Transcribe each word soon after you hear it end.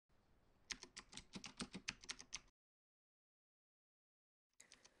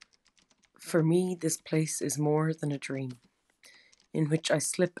For me, this place is more than a dream, in which I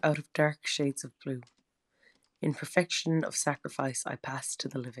slip out of dark shades of blue. In perfection of sacrifice I pass to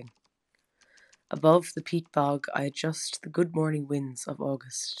the living. Above the peat bog I adjust the good morning winds of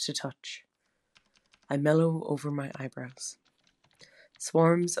August to touch. I mellow over my eyebrows.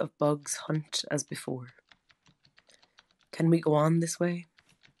 Swarms of bugs hunt as before. Can we go on this way?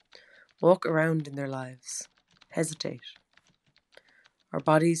 Walk around in their lives. Hesitate. Our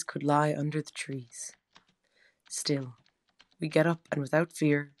bodies could lie under the trees. Still, we get up and without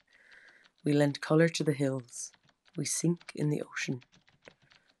fear, we lend colour to the hills. We sink in the ocean.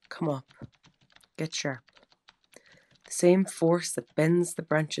 Come up. Get sharp. The same force that bends the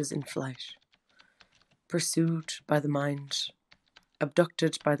branches in flight. Pursued by the mind.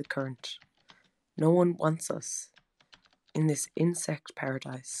 Abducted by the current. No one wants us in this insect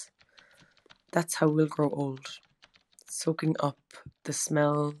paradise. That's how we'll grow old. Soaking up the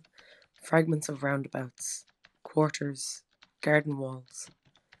smell, fragments of roundabouts, quarters, garden walls.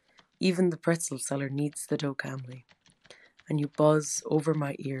 Even the pretzel seller needs the dough calmly, and you buzz over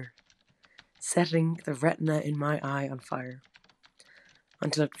my ear, setting the retina in my eye on fire,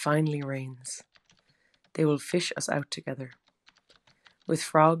 until it finally rains. They will fish us out together, with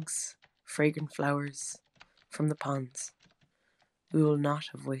frogs, fragrant flowers from the ponds. We will not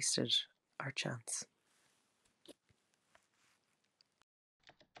have wasted our chance.